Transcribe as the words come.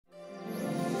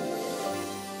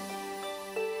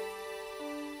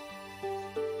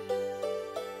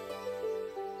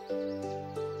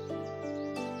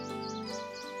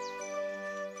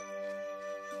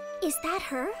Is that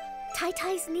her? Tai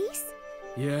Tai's niece?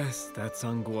 Yes, that's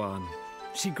Angguan.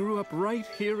 She grew up right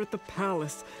here at the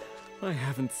palace. I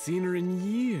haven't seen her in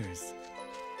years.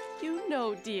 You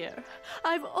know, dear,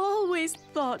 I've always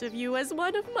thought of you as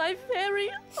one of my very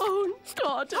own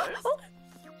daughters.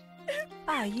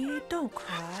 Ayi, don't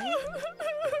cry.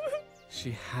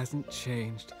 She hasn't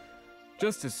changed.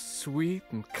 Just as sweet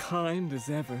and kind as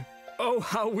ever. Oh,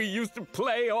 how we used to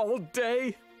play all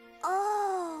day!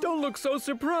 Oh. Don't look so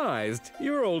surprised.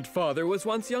 Your old father was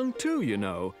once young too, you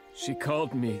know. She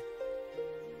called me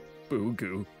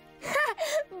Boo-Goo.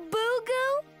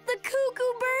 Boo-Goo? The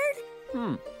cuckoo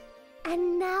bird?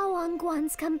 And now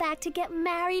Angguan's come back to get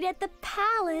married at the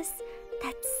palace.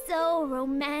 That's so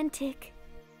romantic.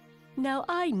 Now,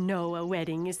 I know a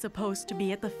wedding is supposed to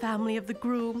be at the family of the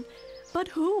groom, but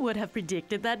who would have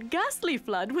predicted that ghastly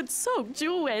flood would soak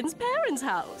Juwen's parents'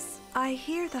 house? I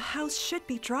hear the house should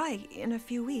be dry in a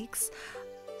few weeks.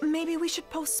 Maybe we should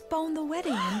postpone the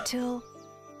wedding until...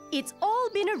 It's all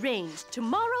been arranged.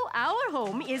 Tomorrow, our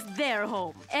home is their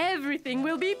home. Everything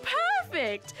will be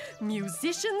perfect.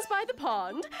 Musicians by the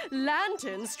pond,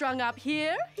 lanterns strung up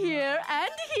here, here,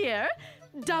 and here.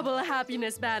 Double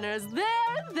happiness banners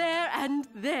there, and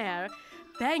there.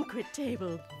 Banquet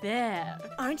table there.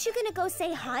 Aren't you gonna go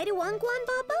say hi to Angguan,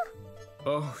 Baba?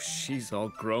 Oh, she's all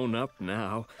grown up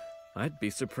now. I'd be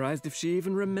surprised if she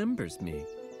even remembers me.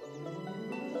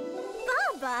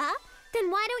 Baba? Then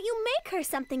why don't you make her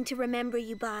something to remember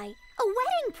you by? A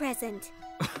wedding present.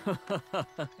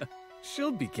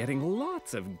 She'll be getting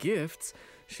lots of gifts.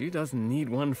 She doesn't need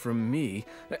one from me.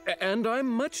 And I'm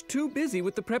much too busy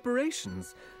with the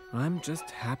preparations. I'm just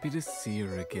happy to see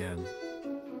her again.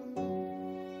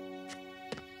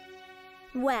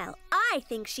 Well, I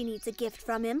think she needs a gift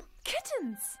from him.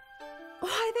 Kittens!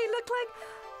 Why, they look like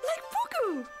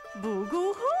Boo-Goo!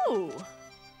 Boo-Goo who?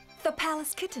 The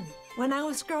palace kitten, when I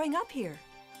was growing up here.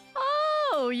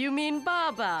 Oh, you mean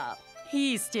Baba.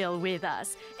 He's still with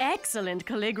us. Excellent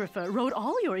calligrapher, wrote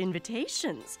all your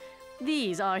invitations.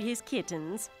 These are his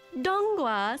kittens.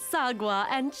 Dongwa, Sagwa,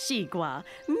 and Shigwa.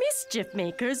 Mischief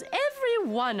makers,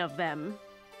 every one of them.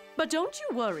 But don't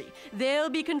you worry, they'll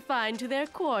be confined to their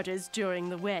quarters during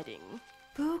the wedding.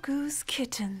 Boo-Goo's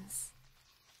kittens.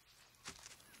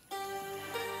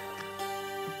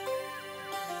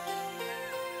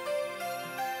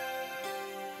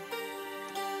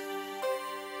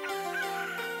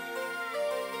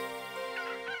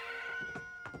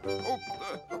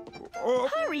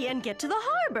 Hurry and get to the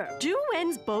harbor.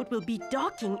 Juwen's boat will be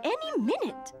docking any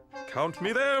minute. Count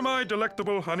me there, my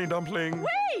delectable honey dumpling.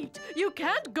 Wait! You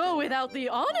can't go without the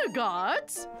honor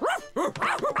guards.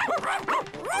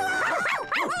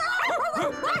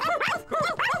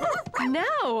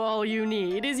 Now all you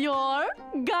need is your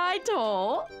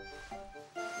gaito.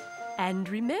 And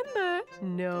remember,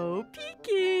 no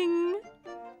peeking.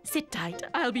 Sit tight.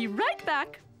 I'll be right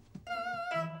back.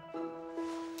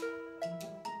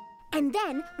 And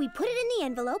then we put it in the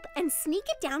envelope and sneak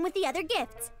it down with the other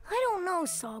gifts. I don't know,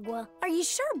 Sagwa. Are you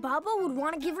sure Baba would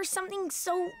want to give her something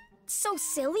so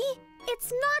silly?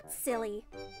 It's not silly.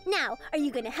 Now, are you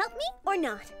going to help me or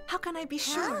not? How can I be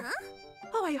sure?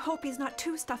 Oh, I hope he's not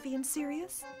too stuffy and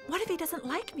serious. What if he doesn't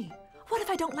like me? What if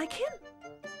I don't like him?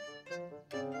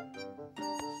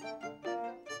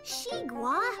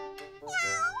 Shigwa?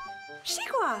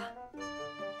 Shigwa!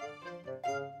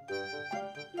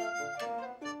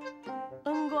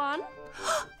 Angguan?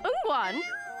 Angguan?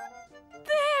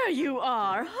 There you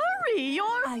are! Hurry,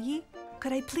 you're... Ayi,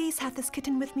 could I please have this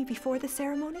kitten with me before the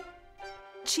ceremony?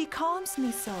 She calms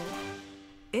me so.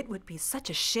 It would be such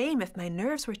a shame if my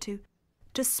nerves were to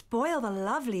spoil the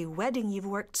lovely wedding you've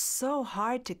worked so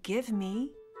hard to give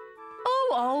me.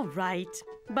 Oh, all right.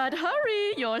 But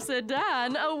hurry, your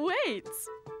sedan awaits.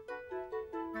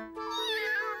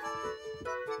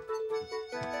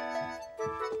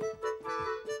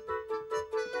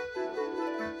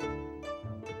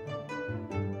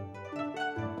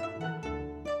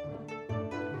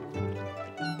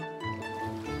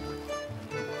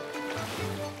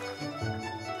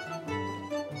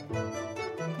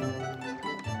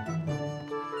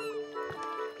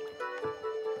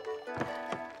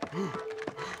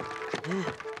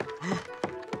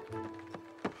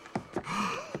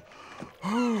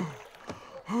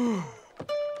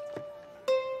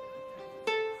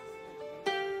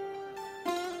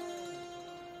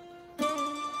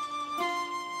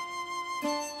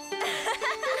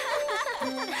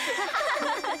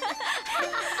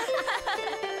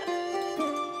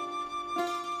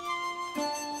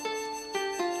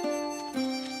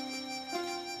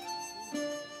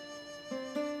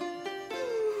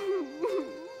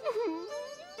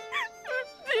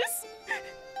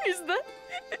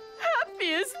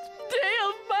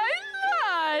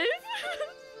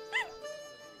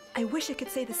 wish I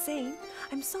could say the same.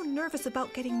 I'm so nervous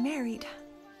about getting married.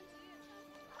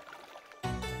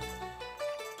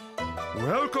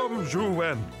 Welcome, Zhu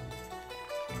Wen.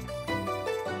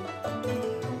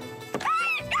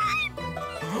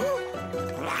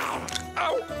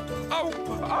 Ow! Ow!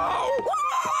 Ow!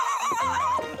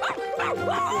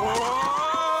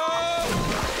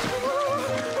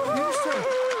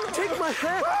 Take my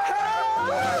hat!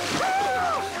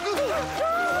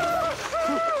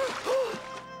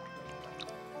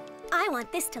 I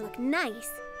want this to look nice.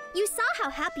 You saw how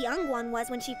happy Ongwan was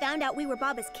when she found out we were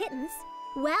Baba's kittens.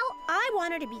 Well, I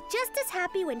want her to be just as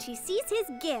happy when she sees his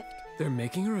gift. They're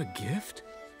making her a gift?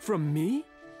 From me?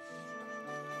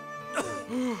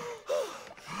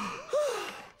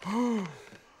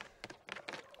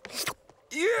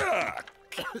 Yeah!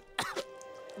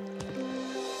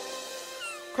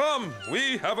 Come,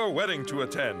 we have a wedding to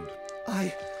attend.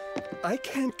 I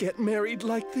can't get married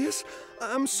like this.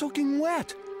 I'm soaking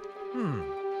wet.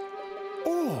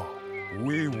 Oh,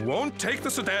 we won't take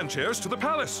the sedan chairs to the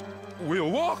palace.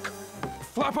 We'll walk.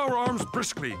 Flap our arms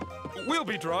briskly. We'll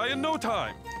be dry in no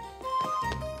time.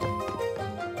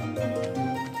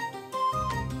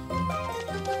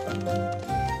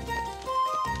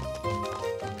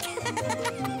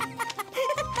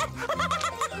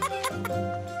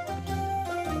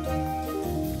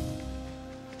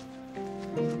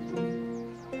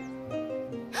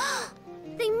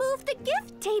 They moved the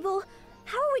gift table.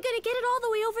 How are we going to get it all the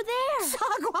way over there?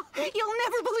 Sagwa, you'll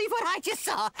never believe what I just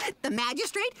saw. The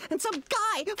magistrate and some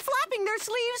guy flapping their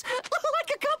sleeves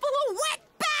like a couple of wet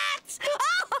bats.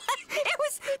 Oh, it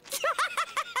was...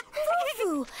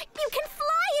 Fufu, you can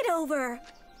fly it over.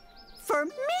 For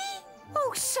me?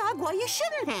 Oh, Sagwa, you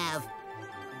shouldn't have.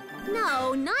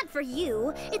 No, not for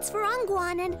you. It's for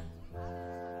Ongwan and...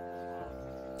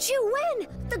 Wen,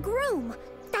 the groom.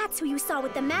 That's who you saw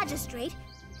with the magistrate.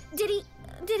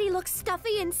 Did he look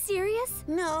stuffy and serious?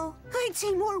 No, I'd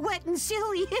say more wet and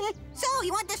silly. So,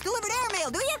 you want this delivered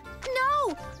airmail, do you?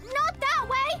 No, not that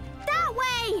way. That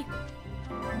way.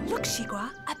 Look, Shigwa,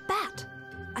 a bat.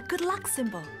 A good luck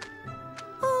symbol.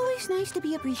 Always nice to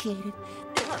be appreciated.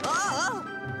 Oh!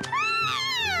 Ah!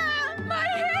 My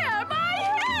hair! My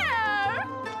hair!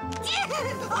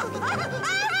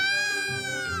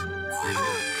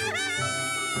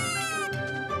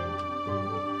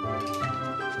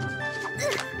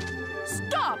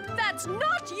 Stop! That's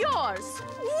not yours!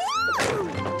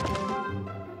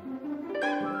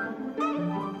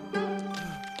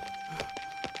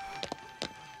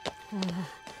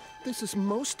 This is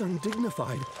most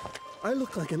undignified. I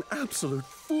look like an absolute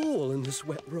fool in this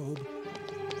wet robe.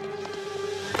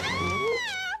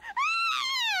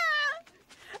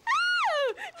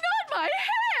 Not my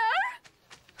hair!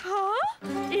 Huh?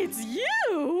 It's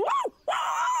you!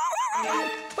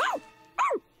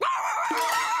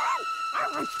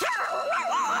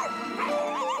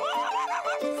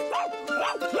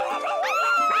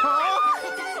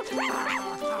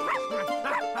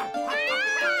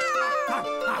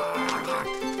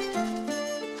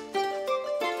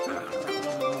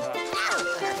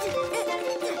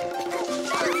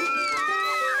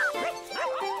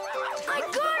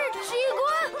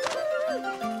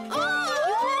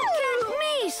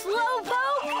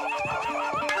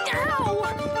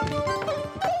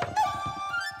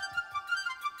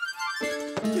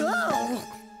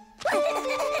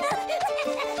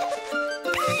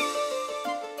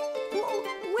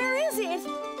 Where is it?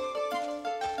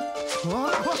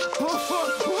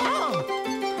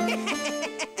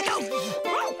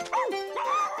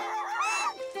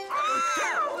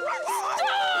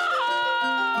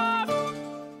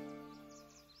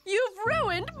 You've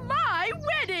ruined my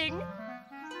wedding!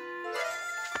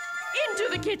 Into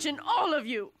the kitchen, all of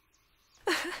you!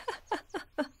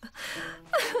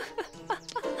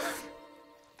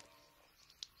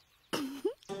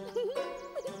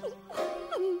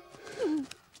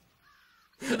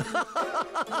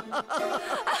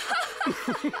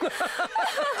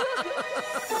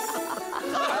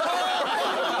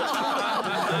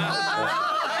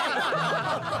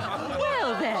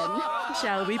 Well then,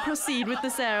 shall we proceed with the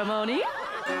ceremony?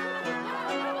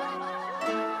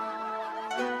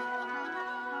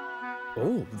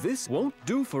 Oh, this won't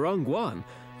do for Ongwan.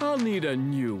 I'll need a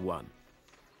new one.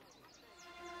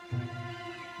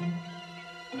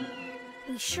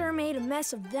 We sure made a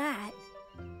mess of that.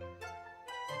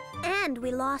 And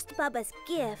we lost Bubba's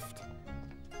gift.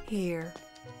 Here,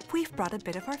 we've brought a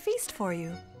bit of our feast for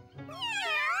you.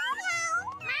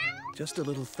 Just a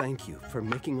little thank you for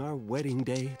making our wedding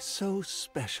day so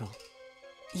special.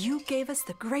 You gave us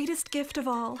the greatest gift of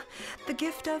all, the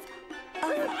gift of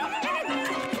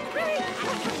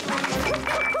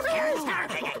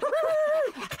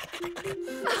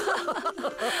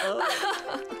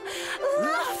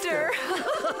Laughter!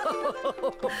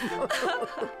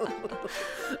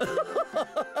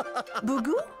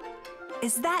 Bugu?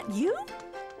 Is that you?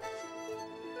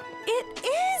 It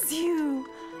is you!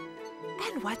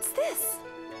 And what's this?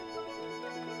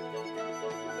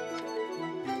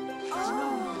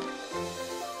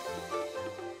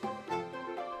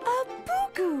 A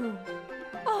bugu!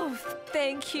 Oh,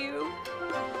 thank you.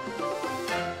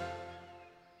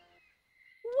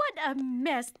 What a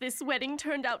mess this wedding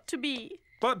turned out to be.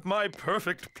 But my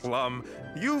perfect plum,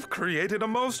 you've created a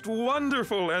most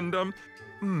wonderful and,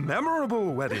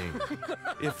 memorable wedding.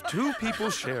 If two people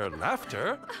share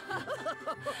laughter,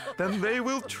 then they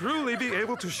will truly be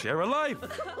able to share a life.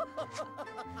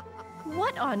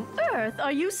 What on earth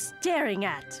are you staring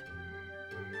at?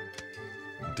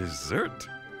 Dessert?